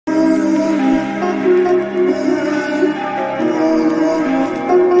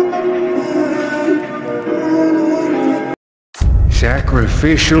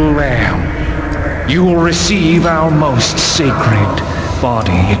Sacrificial lamb, you will receive our most sacred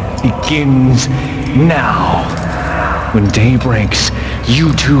body. It begins now. When day breaks,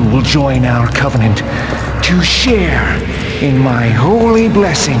 you too will join our covenant to share in my holy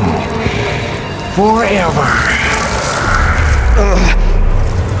blessing forever.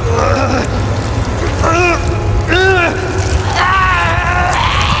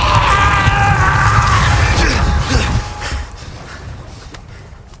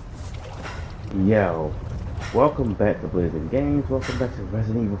 Yo, welcome back to BlazinGames. Welcome back to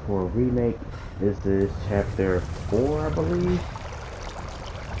Resident Evil 4 Remake. This is chapter 4, I believe.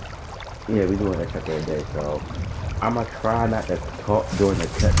 Yeah, we're doing that chapter today, so I'm gonna try not to talk during the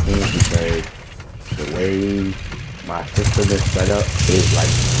cutscene because the way my system is set up is like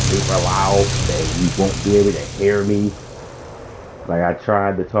super loud that you won't be able to hear me. Like I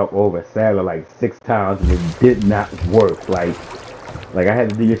tried to talk over Sailor like 6 times and it did not work. Like I had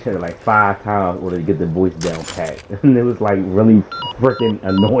to do this shit like 5 times in order to get the voice down pat. And it was like really freaking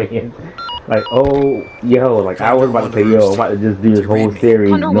annoying. Like, oh, yo, like I was about to say, yo, I'm about to just do this whole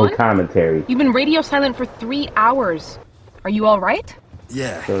series, no commentary. You've been radio silent for 3 hours. Are you all right?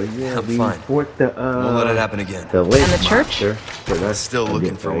 Yeah, so yeah, I'm fine. Fought the, won't let it happen again. The and the church? I'm still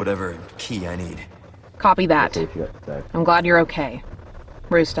looking for whatever key I need. Copy that. I'm glad you're okay.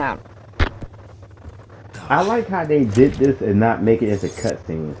 Roost out. I like how they did this and not make it into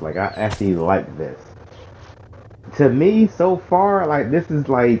cutscenes. Like, I actually like this. To me, so far, like, this is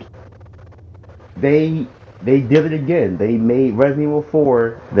like, they did it again. They made Resident Evil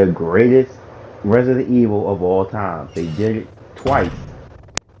 4 the greatest Resident Evil of all time. They did it twice.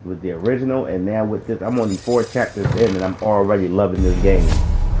 With the original, and now with this. I'm only 4 chapters in, and I'm already loving this game.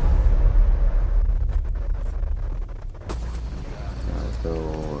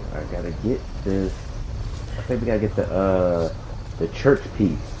 So, I gotta get this. I think we gotta get the church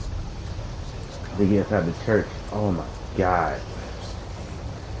piece to get inside the church. Oh my god.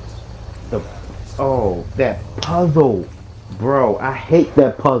 That puzzle. Bro, I hate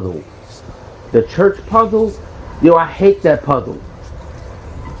that puzzle. The church puzzle? Yo, I hate that puzzle.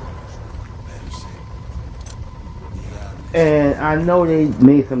 And I know they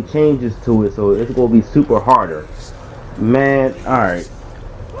made some changes to it, so it's gonna be super harder. Man, alright.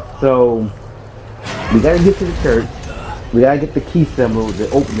 So we gotta get to the church. We gotta get the key symbol to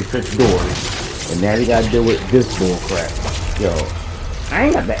open the church doors. And now we gotta deal with this bull crap. Yo, I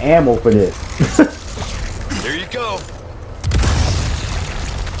ain't got the ammo for this. There you go.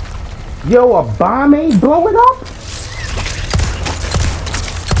 Yo, a bomb ain't blowing up?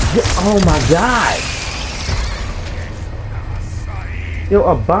 Oh my god. Yo,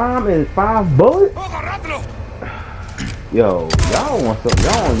 a bomb and 5 bullets? Yo, y'all want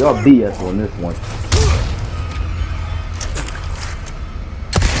something. Y'all BS on this one.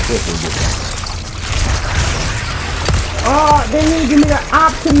 Oh, they didn't give me the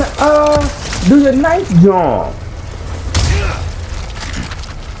option to do the knife jump.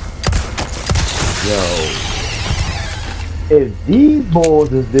 Yo, if these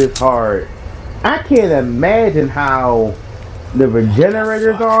balls is this hard, I can't imagine how the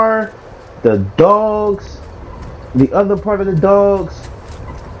regenerators are, the dogs, the other part of the dogs,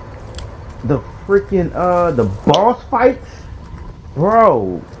 the freaking the boss fights,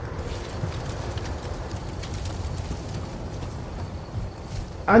 bro.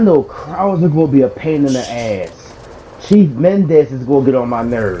 I know Krauser gonna be a pain in the ass. Chief Mendez is gonna get on my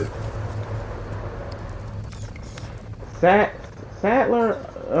nerve. Sadler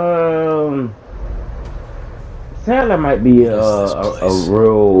might be a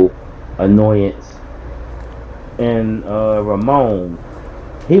real annoyance. And Ramon,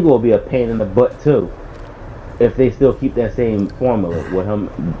 he will be a pain in the butt too. If they still keep that same formula with him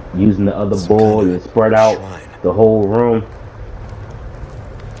using the other ball and spread out the whole room.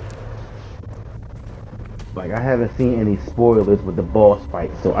 Like, I haven't seen any spoilers with the boss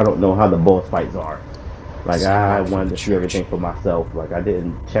fights, so I don't know how the boss fights are. Like, I wanted to see everything for myself. Like, I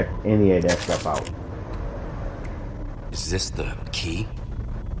didn't check any of that stuff out. Is this the key?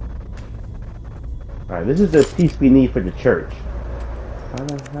 Alright, this is the piece we need for the church. How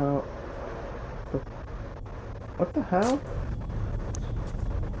the hell? What the hell?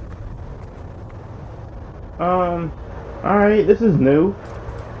 Alright, this is new.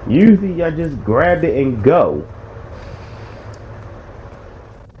 Usually I just grab it and go.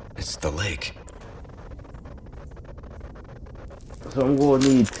 It's the lake. So I'm going to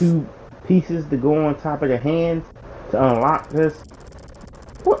need 2 pieces to go on top of the hands to unlock this.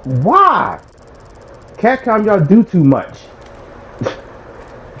 What? Why? Capcom, y'all do too much.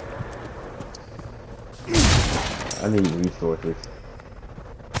 I need resources.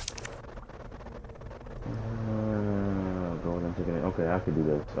 Golden ticket. Okay, I can do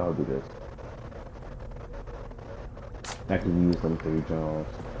this. I'll do this. I can use them 3 Jones.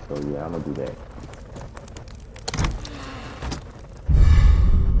 So yeah, I'm gonna do that.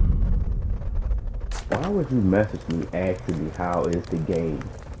 Why would you message me asking me how is the game?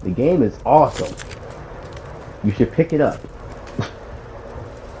 The game is awesome. You should pick it up.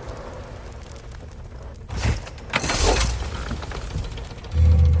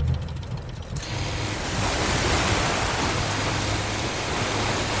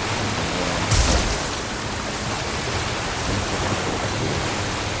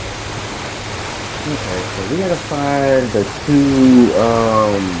 Okay, so we gotta find the 2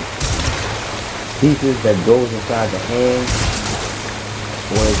 pieces that goes inside the hand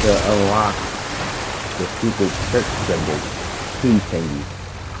in order to unlock the stupid trick symbol key thingy.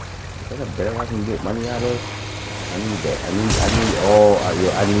 Is that a better I can get money out of? I need that. I need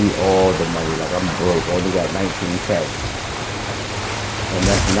all the money. Like I'm broke. Only got 19K. And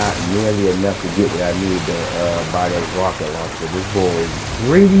that's not nearly enough to get what I need to buy that rocket launcher. This boy is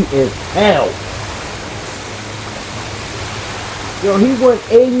greedy as hell. Yo, he went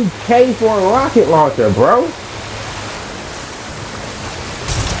 80K for a rocket launcher, bro.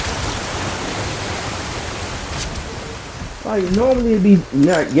 Like normally it'd be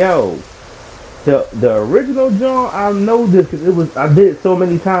not. Yo, the original John, I know this because I did it so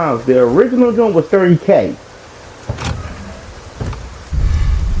many times. The original John was 30K.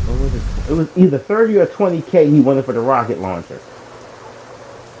 What was it? It was either 30 or 20K he wanted for the rocket launcher.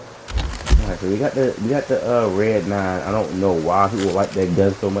 Alright, so we got the red 9. I don't know why people like that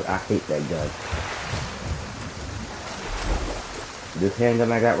gun so much. I hate that gun. This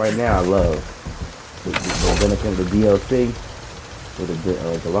handgun I got right now, I love. The gun that came with the DLC, with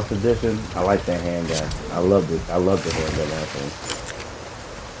the deluxe edition. I like that handgun. I love it. I love the handgun actually.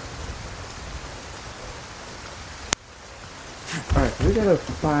 Alright, so we gotta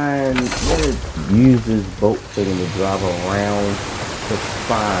use this boat thing to drive around to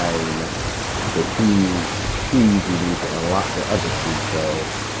find the 2 keys we need to unlock the other 2. So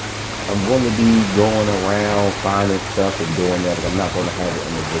I'm going to be going around finding stuff and doing that, but I'm not going to have it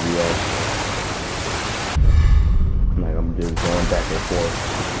in the video. Like I'm just going back and forth.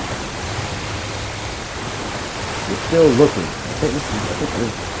 We're still looking. I think this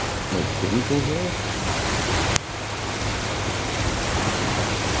the equal here.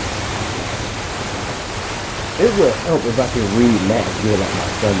 It would help if I could read Matt's gear like my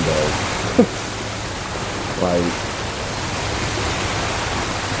son does. Like,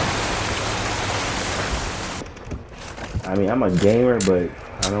 I mean, I'm a gamer, but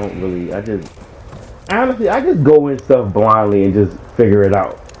I don't really, honestly, I just go in stuff blindly and just figure it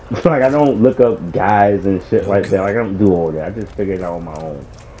out. Like, I don't look up guides and shit like that. Like, I don't do all that. I just figure it out on my own.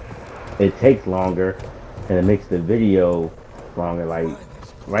 It takes longer, and it makes the video longer. Like,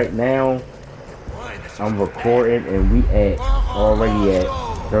 right now, I'm recording, and we already at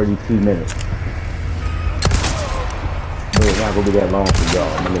 32 minutes. But it's not gonna be that long for y'all.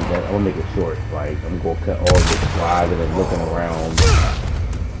 I'm gonna make it short. Like I'm gonna cut all this driving and looking around.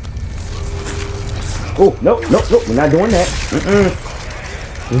 Oh nope. We're not doing that.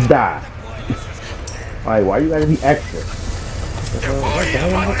 Just die. Alright, why you gotta be extra?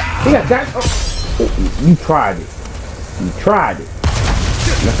 Yeah, that's. Oh, you tried it. You tried it.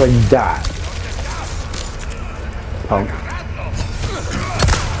 And that's why you died. Punk.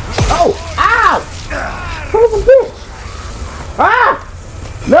 Oh! Ow! Son of a bitch! Ah!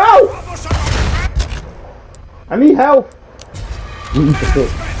 No! I need help.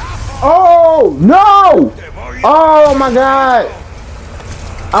 Oh no! Oh my god!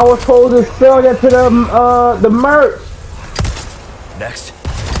 I was told to sell that to the merch. Next.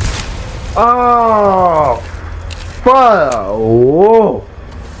 Oh! Fuck! Whoa!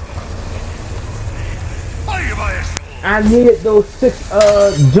 I needed those 6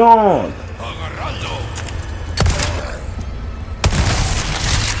 Johns.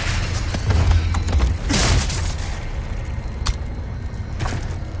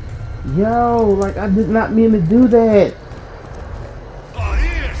 Yo, like I did not mean to do that.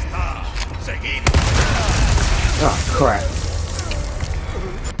 Oh crap.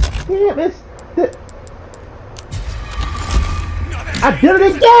 Damn, I did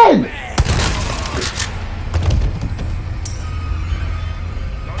it again!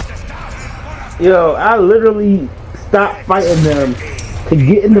 Yo, I literally stopped fighting them to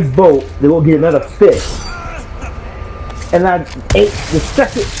get in the boat. They will get another fish. And I ate the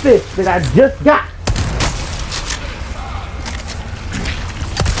second fish that I just got.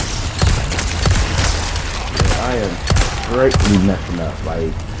 I I am greatly messing up,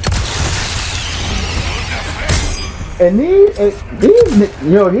 like. And these,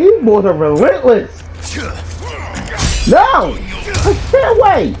 these boys are relentless. No! Stay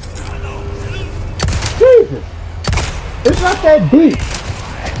away! Jesus! It's not that deep.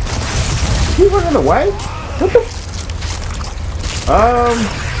 He running away? What the?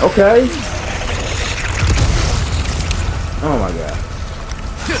 Okay. Oh my god.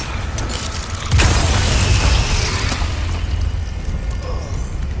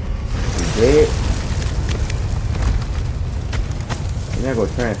 He's dead. He's not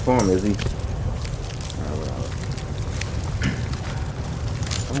gonna transform, is he? I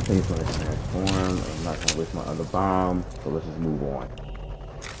don't think he's gonna transform. I'm not gonna waste my other bomb, so let's just move on.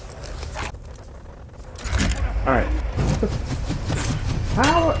 Alright.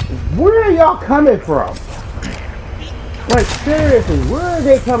 Where are y'all coming from? Like, seriously, where are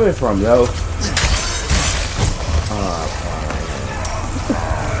they coming from, yo?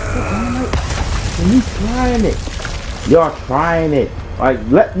 Are you trying it? Y'all trying it. Like,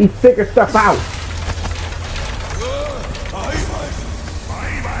 let me figure stuff out.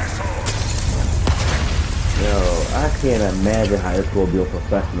 Yo, I can't imagine how it's gonna be a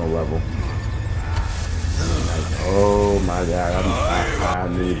professional level. Like, oh my god, I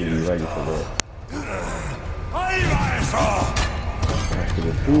need to be ready for this. After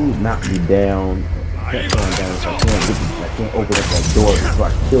the food knocked me down, kept going down, so I can't open up that door before I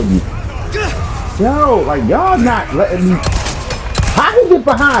kill you. Yo, like y'all not letting me. How can you get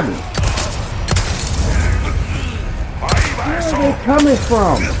behind me? Where are they coming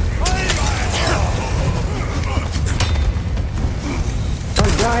from?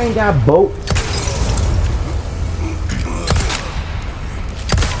 Like y'all ain't got boats.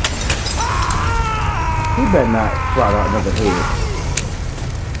 He better not fly out another head.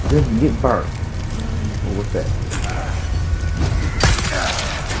 Just get burnt. Oh, what's that?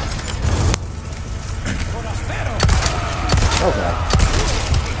 Okay.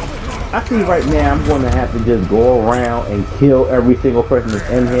 I see right now I'm going to have to just go around and kill every single person that's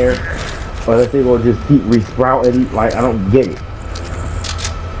in here. Or else they will just keep resprouting. Like, I don't get it.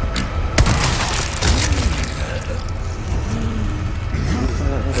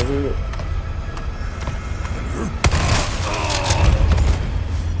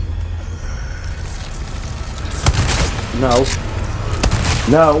 No.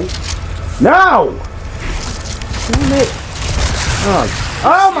 No. No! Damn it.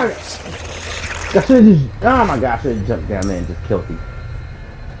 Oh my god. I should just, oh my god, I should have jumped down there and just killed him.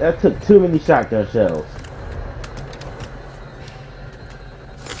 That took too many shotgun shells.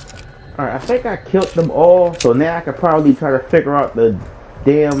 Alright, I think I killed them all, so now I could probably try to figure out the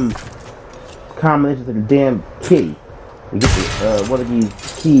damn combinations of the damn key. We get the, one of these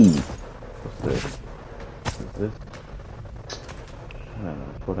keys. What's this? What's this? I don't know,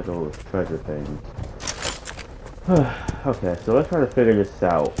 it's supposed to go with treasure things. Okay, so let's try to figure this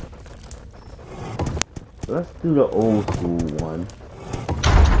out. So let's do the old school one.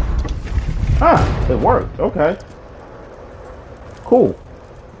 Ah, it worked. Okay. Cool.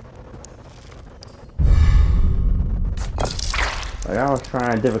 Like I was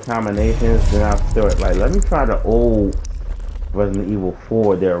trying different combinations, then I started like, let me try the old Resident Evil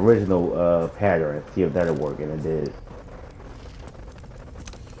 4, the original pattern, and see if that'll work, and it did.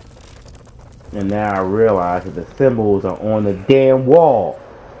 And now I realize that the symbols are on the damn wall.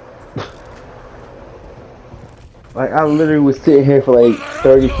 Like, I literally was sitting here for like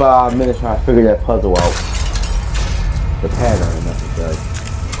 35 minutes trying to figure that puzzle out. The pattern, that's what it does.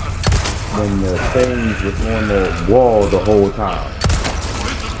 When the thing was on the wall the whole time.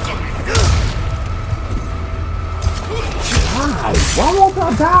 Why won't I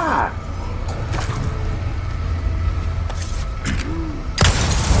die?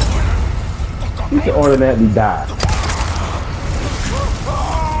 You should automatically die.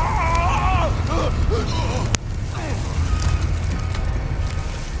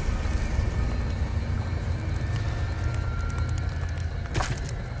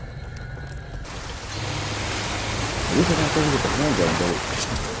 At least I got to get the handgun, but...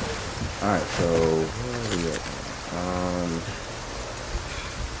 Alright, so... Where are we at?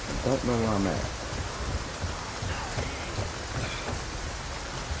 I don't know where I'm at.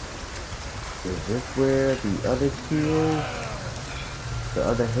 Is this where the other key is? The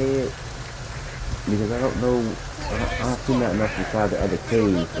other head? Because I don't know, I don't see nothing else inside the other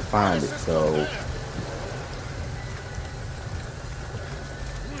cage to find it, so...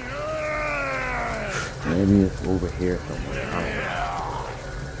 Maybe it's over here somewhere. I don't know.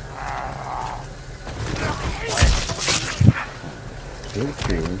 Still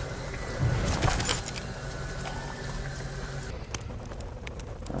cool.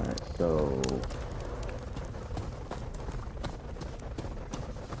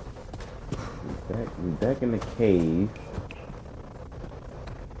 We back in the cave.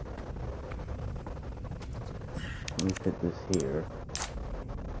 Let me put this here.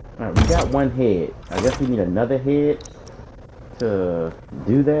 Alright, we got one head. I guess we need another head to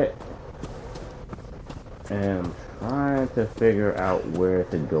do that. And I'm trying to figure out where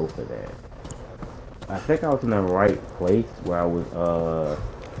to go for that. I think I was in the right place where I was,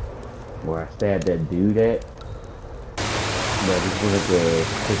 where I stabbed that dude at. But I just wanted to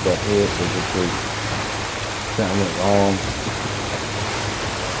take that head so just in case something went wrong.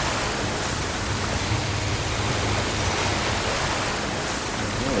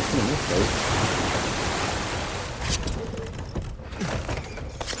 Yeah, it's in this place.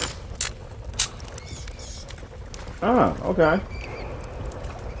 Ah, okay.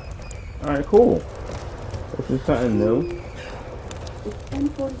 Alright, cool. This is something new. It's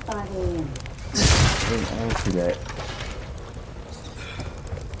 10:45 a.m. I didn't see that.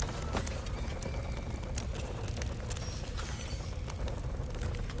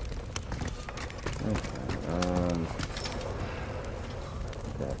 Okay,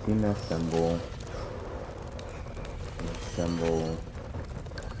 seen that symbol. Symbol.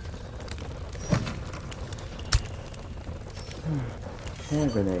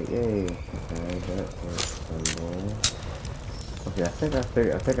 Hand grenade, yay. Okay, that's a symbol. Okay, I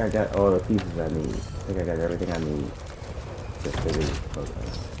think I got all the pieces I need. I think I got everything I need. Just to do. Okay.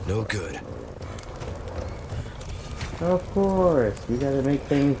 No good. Of course, you gotta make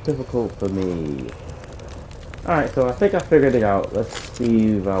things difficult for me. Alright, so I think I figured it out. Let's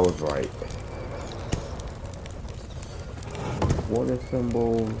see if I was right. Water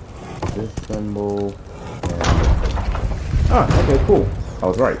symbol, this symbol, and... Ah, okay, cool. I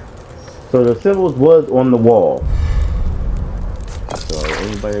was right. So the symbols was on the wall. So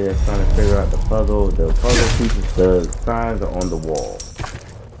anybody that's trying to figure out the puzzle pieces, the signs are on the wall.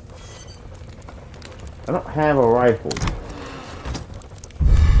 I don't have a rifle.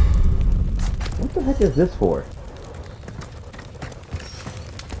 What the heck is this for?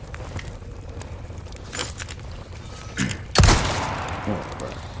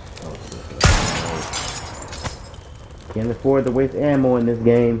 Can't afford to waste ammo in this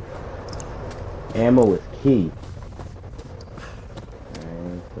game. Ammo is key.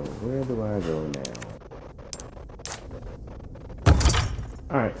 And so where do I go now?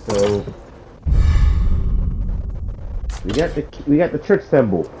 Alright, so we got the church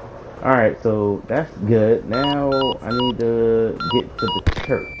symbol. Alright, so that's good. Now I need to get to the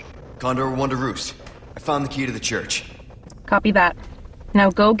church. Condor 1 to Roost. I found the key to the church. Copy that. Now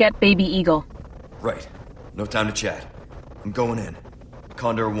go get Baby Eagle. Right. No time to chat. I'm going in.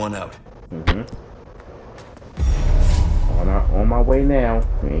 Condor 1 out. On my way now.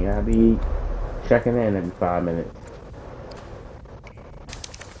 We ain't gotta be checking in every 5 minutes.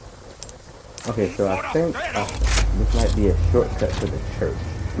 Okay, so I think this might be a shortcut to the church.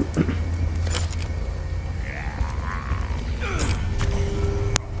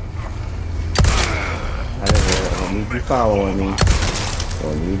 I don't need you following me.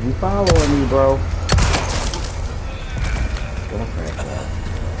 Don't need you following me, bro. Don't transform.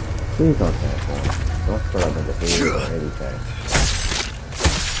 Please don't transform. Don't split up into head or anything.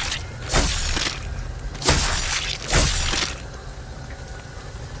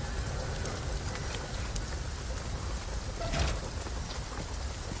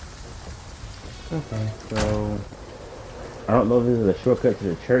 Okay, so I don't know if this is a shortcut to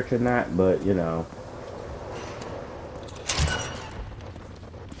the church or not, but you know.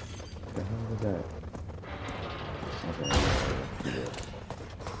 What the hell was that? Okay.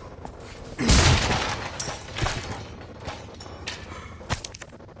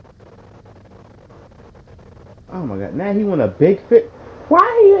 Oh my god, now he want a big fish.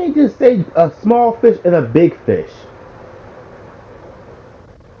 Why he ain't just say a small fish and a big fish?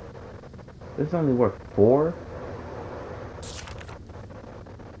 This only worth 4?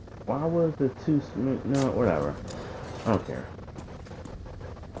 Why was the 2 no, whatever. I don't care.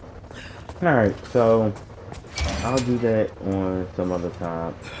 Alright, so I'll do that on some other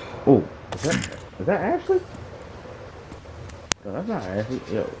time. Oh, is that Ashley? No, that's not Ashley.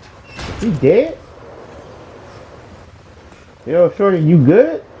 Yo, is he dead? Yo, shorty, you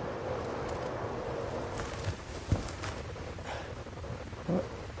good?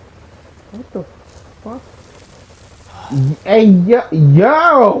 What the fuck? Hey, yo! What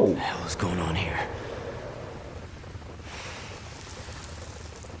the hell is going on here?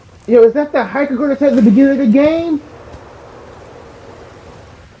 Yo, is that the hiker going to take the beginning of the game?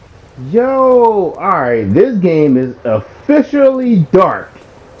 Yo, alright, this game is officially dark.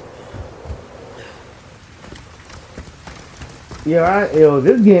 Yo,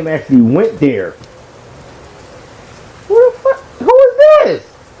 this game actually went there. Who the fuck? Who is this?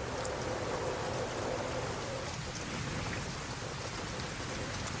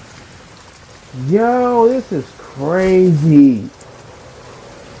 Yo, this is crazy.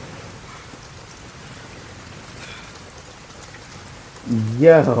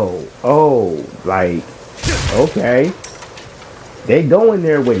 Yo, oh, like, okay. They going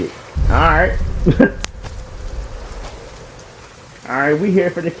there with it. Alright. Alright, we here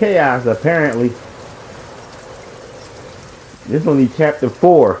for the chaos, apparently. This is only chapter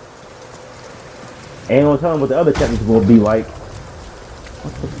 4. Ain't gonna tell them what the other chapters will be like.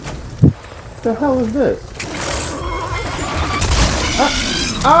 What the hell is this?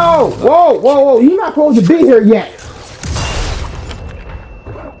 Oh! Whoa, whoa, whoa! You're not supposed to be here yet!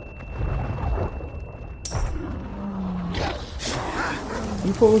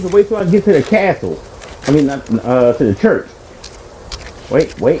 You're supposed to wait till I get to the castle. I mean, not, to the church.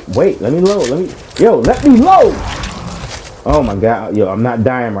 Wait, let me load, let me load! Oh my god, yo, I'm not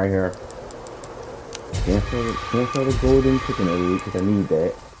dying right here. Cancel the golden chicken egg, because I need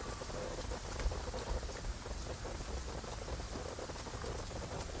that.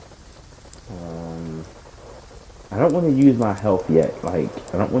 I don't want to use my health yet, like,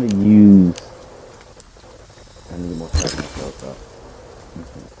 I don't want to use... I need more health up.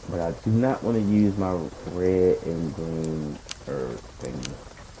 But I do not want to use my red and green herb thing.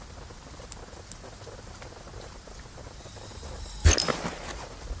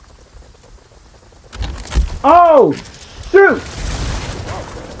 Oh, shoot!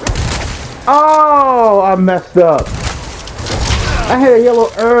 Oh, I messed up. I had a yellow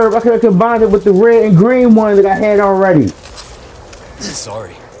herb. I could have combined it with the red and green one that I had already.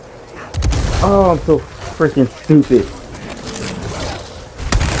 Sorry. Oh, I'm so freaking stupid.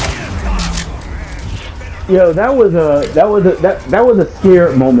 Yo, that was a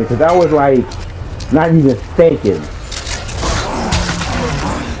scared moment because I was like not even thinking.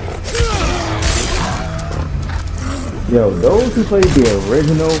 Yo, those who played the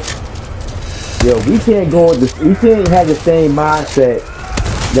original, yo, we can't have the same mindset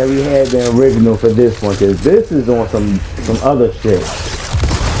that we had the original for this one, because this is on some other shit.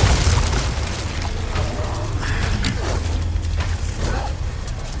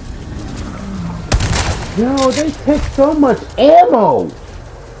 Yo, they take so much ammo.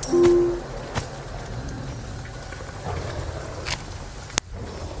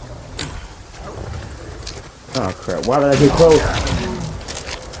 Oh crap, why did I get close?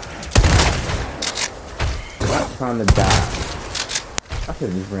 I'm trying to die. I could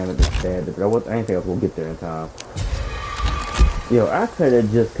have just ran up and stabbed it, but I didn't think I was going to get there in time. Yo, I could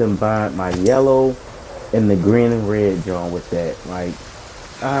have just combined my yellow and the green and red drawn with that. Like,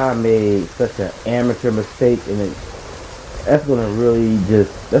 I made such an amateur mistake, and that's going to really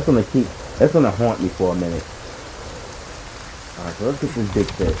that's going to haunt me for a minute. Alright, so let's get this big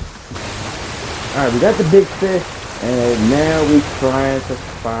fish. Alright, we got the big fish, and now we're trying to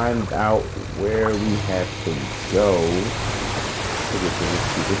find out where we have to go to get to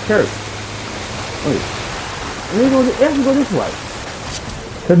the church. Wait, we have to go this way.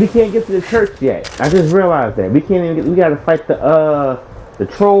 Because we can't get to the church yet. I just realized that. We can't even we gotta fight the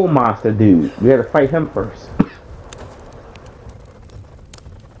troll monster dude. We gotta fight him first.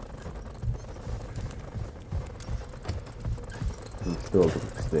 I'm still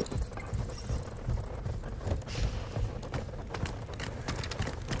sick.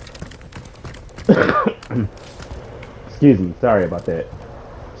 Excuse me, sorry about that.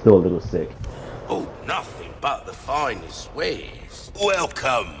 Still a little sick. Oh, nothing but the finest wares.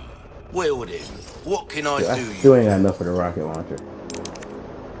 Welcome. Well then, what can I do? I still ain't got enough for the rocket launcher.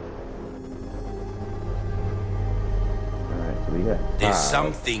 Alright, so we got 5. There's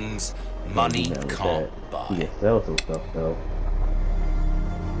some things money can't buy. You can sell some stuff though.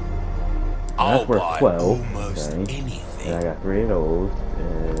 I'll that's worth buy 12. almost Okay. anything. And I got 3 of those.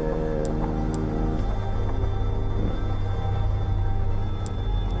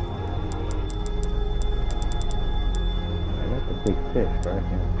 And big fish, right?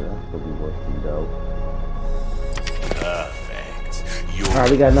 Yeah, so that's gonna be worth some dough. Perfect. Alright,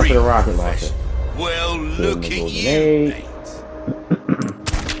 we got enough for the rocket launcher. Well, look at you, mate.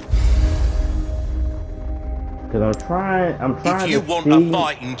 Because I'm trying If to you want a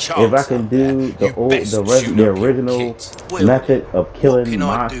fighting see chance if I can do the original method of killing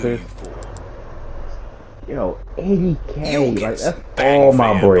monsters. Yo, 80k, like that's all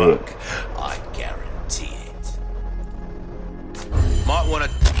my bread. I guarantee it. Might want to.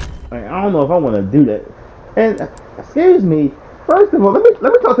 I don't know if I want to do that. And excuse me, first of all, let me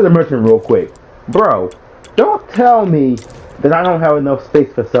talk to the merchant real quick, bro. Don't tell me that I don't have enough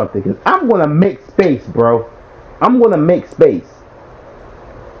space for something. Because I'm going to make space, bro. I'm going to make space.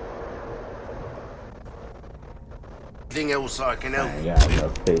 Anything else I can help I ain't you got with?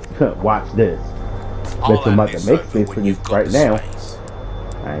 enough space. Watch this. I'll Bet you I'm about hand to this make over space when for you you've got right the now. space.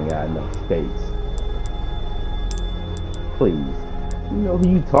 I ain't got enough space. Please. You know who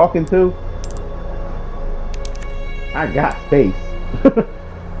you talking to? I got space.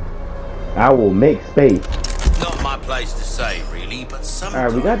 I will make space. Not my place to say, really, but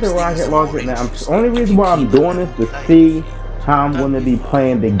sometimes Alright, we got the rocket things are launcher more now. The interesting only if reason you why I'm keep doing a this level to playing see field. how I'm going to be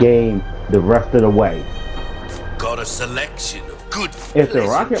playing the game the rest of the way. Got a selection of good. If the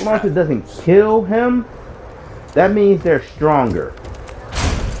rocket launcher doesn't kill him, that means they're stronger.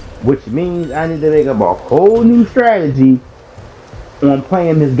 Which means I need to make up a whole new strategy on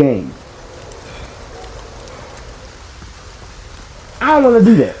playing this game. I don't want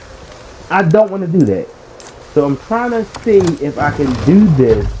to do that. I don't want to do that. So I'm trying to see if I can do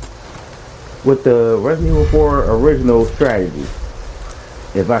this with the Resident Evil 4 original strategy.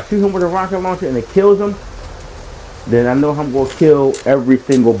 If I shoot him with a rocket launcher and it kills him, then I know I'm going to kill every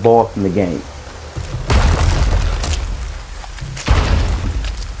single boss in the game.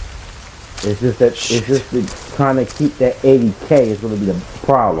 It's just that it's just to kind of keep that 80K is going to be the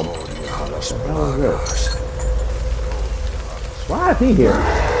problem. Why is he here?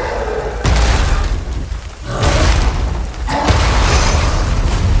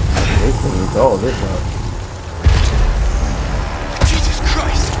 They cleaned all this up. Jesus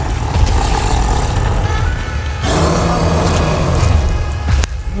Christ!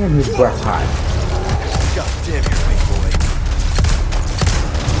 And his breath hot. God damn, you're a big boy.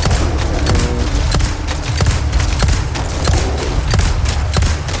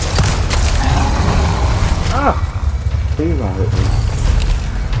 Ah! Please don't hit me.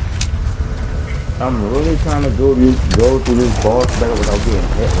 I'm really trying to go through this boss battle without getting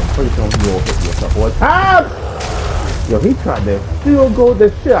hit. I'm pretty sure he will hit me a couple of times! Yo, he tried to still go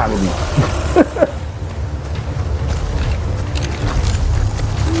the shit out of me.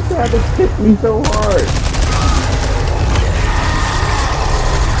 He tried to kick me so hard.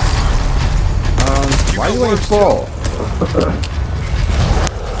 Why you ain't fall?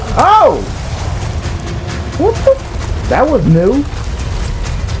 Oh! What the? That was new.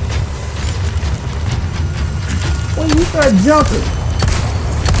 When you start jumping.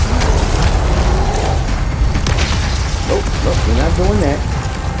 Nope, we're not doing that.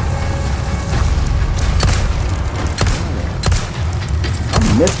 I'm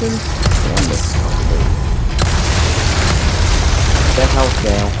missing. I'm missing. That house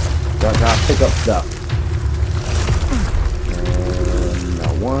down. Gotta pick up stuff.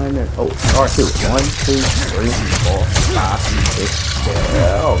 One and R2. 1, 2, 3, 4, 5, 6, 7.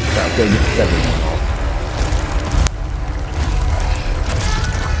 Oh, gotta get 7 off.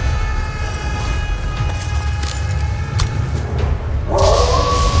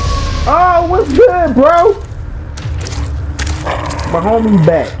 Oh, what's good, bro? My homie's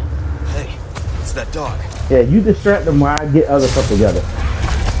back. Hey, it's that dog. Yeah, you distract them while I get other stuff together.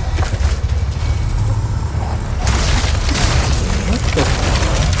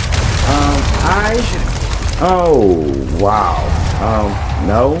 Oh, wow.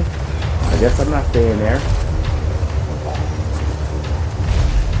 No. I guess I'm not staying there.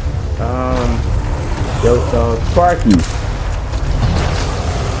 Sparky.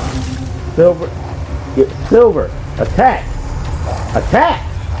 Silver. Get Silver. Attack. Attack.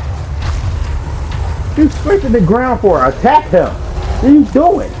 You scraping the ground for her. Attack him. What are you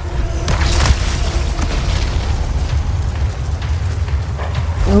doing?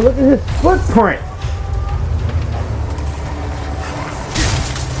 And look at his footprint.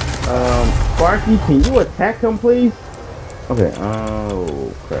 Sparky, can you attack him, please? Okay,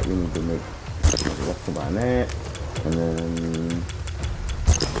 oh, crap, we need to make, let's combine that, and then,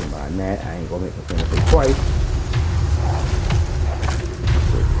 combine that, I ain't gonna make the thing twice.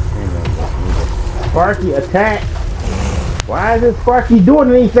 Sparky, attack! Why isn't Sparky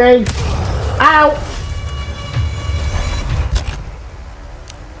doing anything? Ow!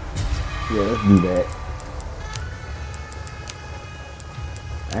 Yeah, let's do that.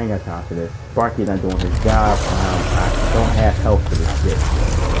 I ain't got time for this. Sparky not doing his job. I don't have health for this shit.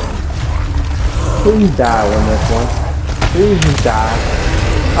 Please die on this one. Please just die.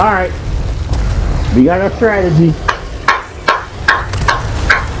 Alright. We got our strategy.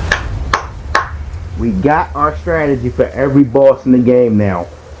 We got our strategy for every boss in the game now.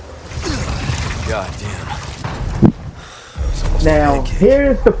 God damn. Now,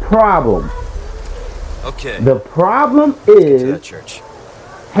 here's the problem. Okay. The problem To that is church.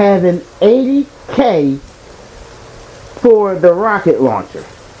 having 80K for the rocket launcher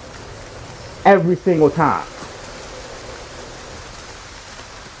every single time.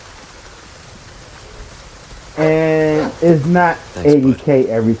 And it's not 80K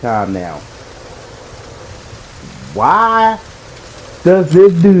every time now. Why does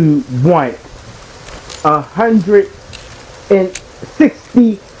this dude want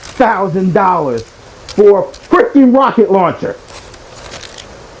 $160,000 for a freaking rocket launcher?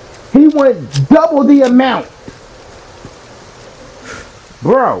 He wanted double the amount.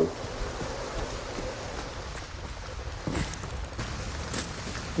 Bro.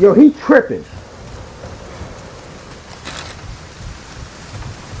 Yo, he tripping.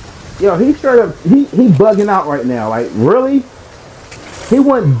 Yo, he straight up, he bugging out right now. Like, really? He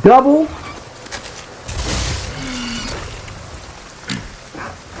went double?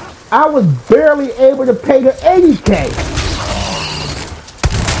 I was barely able to pay the 80K.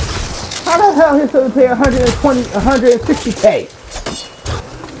 How the hell he's supposed to pay 160K?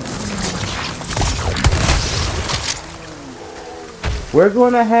 We're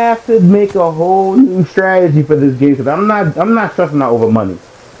gonna have to make a whole new strategy for this game because I'm not stressing out over money.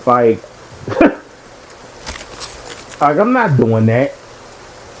 Like, like I'm not doing that.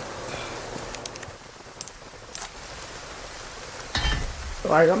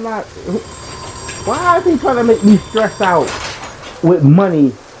 Like I'm not. Why is he trying to make me stress out with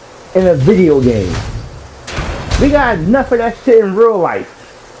money in a video game? We got enough of that shit in real life.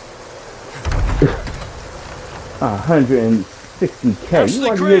 160K. You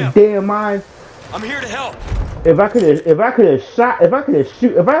out of your damn mind? I'm here to help. If I could have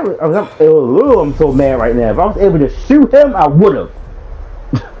shoot, I'm so mad right now. If I was able to shoot him, I would have.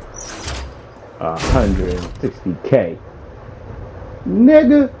 160K.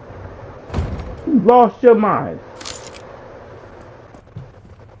 Nigga, you lost your mind.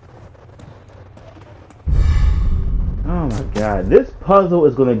 Oh my god, this puzzle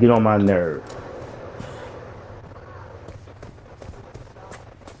is gonna get on my nerves.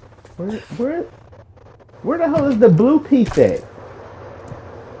 Where the hell is the blue piece at?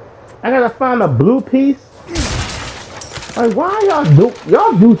 I gotta find a blue piece. Like, why y'all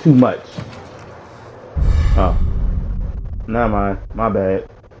do too much? Oh, never mind. My bad.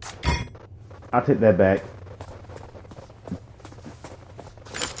 I'll take that back.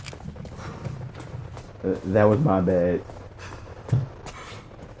 That was my bad.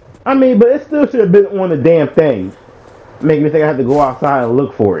 I mean, but it still should have been on the damn thing. Making me think I had to go outside and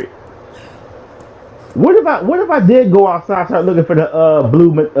look for it. What if I did go outside and start looking for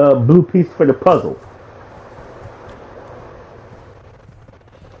the blue piece for the puzzle?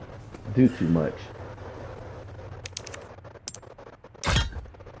 Do too much.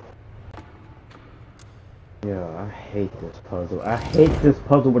 Yo, I hate this puzzle. I hate this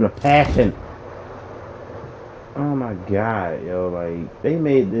puzzle with a passion. Oh my god, yo, like they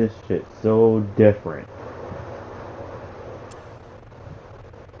made this shit so different.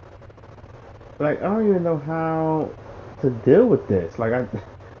 Like, I don't even know how to deal with this. Like, I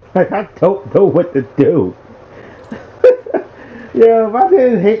don't know what to do. Yo, if I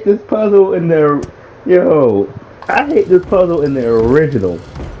didn't hate this puzzle in the... Yo, I hate this puzzle in the original.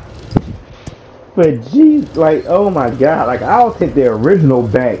 But, geez, like, oh my god. Like, I'll take the original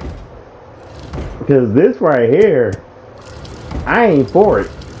back. Because this right here, I ain't for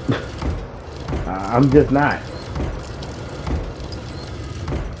it. I'm just not.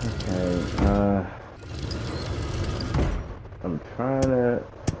 I'm trying to...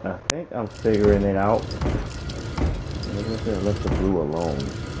 I think I'm figuring it out. I'm just gonna let the blue alone.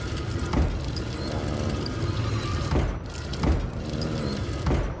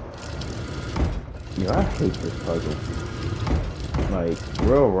 Yo, I hate this puzzle. Like,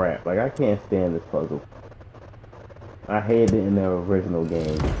 real rap. Like, I can't stand this puzzle. I hated it in the original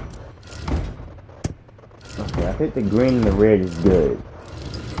game. Okay, I think the green and the red is good.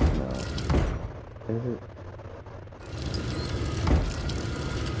 No. Is it?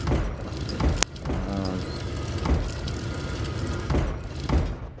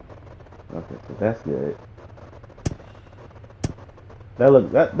 Okay, so that's good. That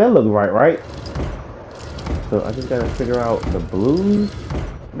look right? So I just gotta figure out the blues,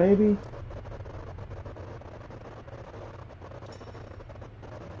 maybe?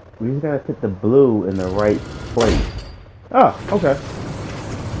 We just gotta put the blue in the right place. Oh, okay.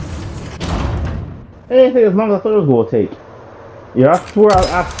 It didn't take as long as I thought it was gonna take. Yeah, I swear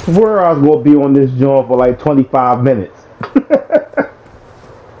I was gonna be on this joint for like 25 minutes.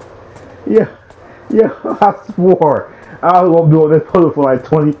 Yeah, I swore I was gonna be on this puzzle for like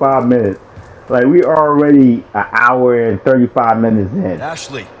 25 minutes. Like, we are already an hour and 35 minutes in.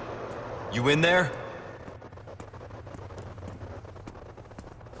 Ashley, you in there?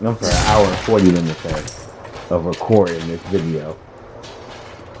 I'm for an hour and 40 minutes of recording this video.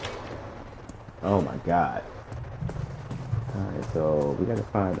 Oh my god. Alright, so we gotta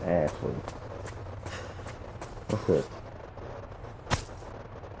find Ashley. What's this?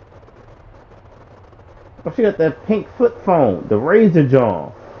 Oh, she got that pink flip phone, the Razor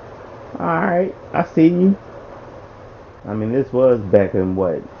Jaw. Alright, I see you. I mean, this was back in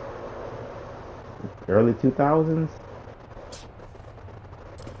what? Early 2000s?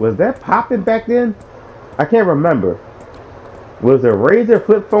 Was that popping back then? I can't remember. Was the Razr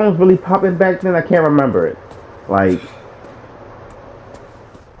flip phones really popping back then? I can't remember it. Like,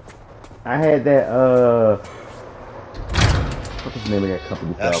 I had that, what's the name of that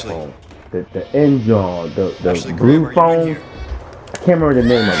company cell phone? The N-John, the blue phone. I can't remember the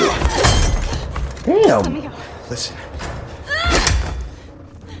name of it. Damn! Listen.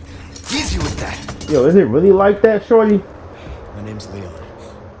 Easy with that. Yo, is it really like that, shorty? My name's Leon.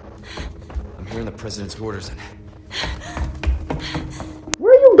 I'm hearing the president's orders and...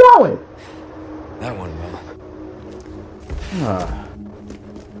 Where are you going? That one will.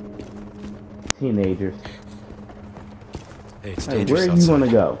 Teenagers. Hey, it's Hey, dangerous where do you outside. want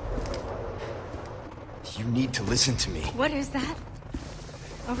to go? You need to listen to me. What is that?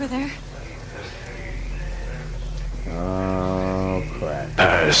 Over there? Oh, crap.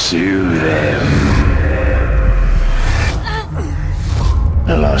 Pursue them.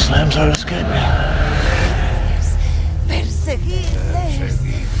 The lost lambs are escaping.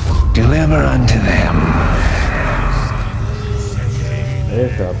 Deliver unto them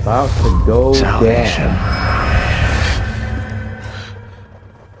It's about to go salvation. down.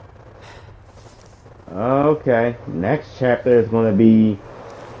 Okay, next chapter is going to be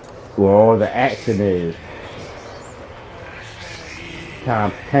where all the action is.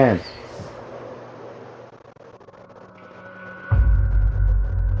 Times 10.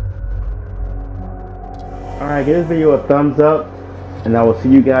 Alright, give this video a thumbs up, and I will see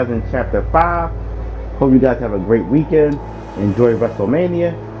you guys in chapter 5. Hope you guys have a great weekend. Enjoy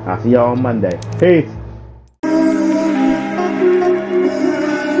WrestleMania. I'll see y'all on Monday. Peace.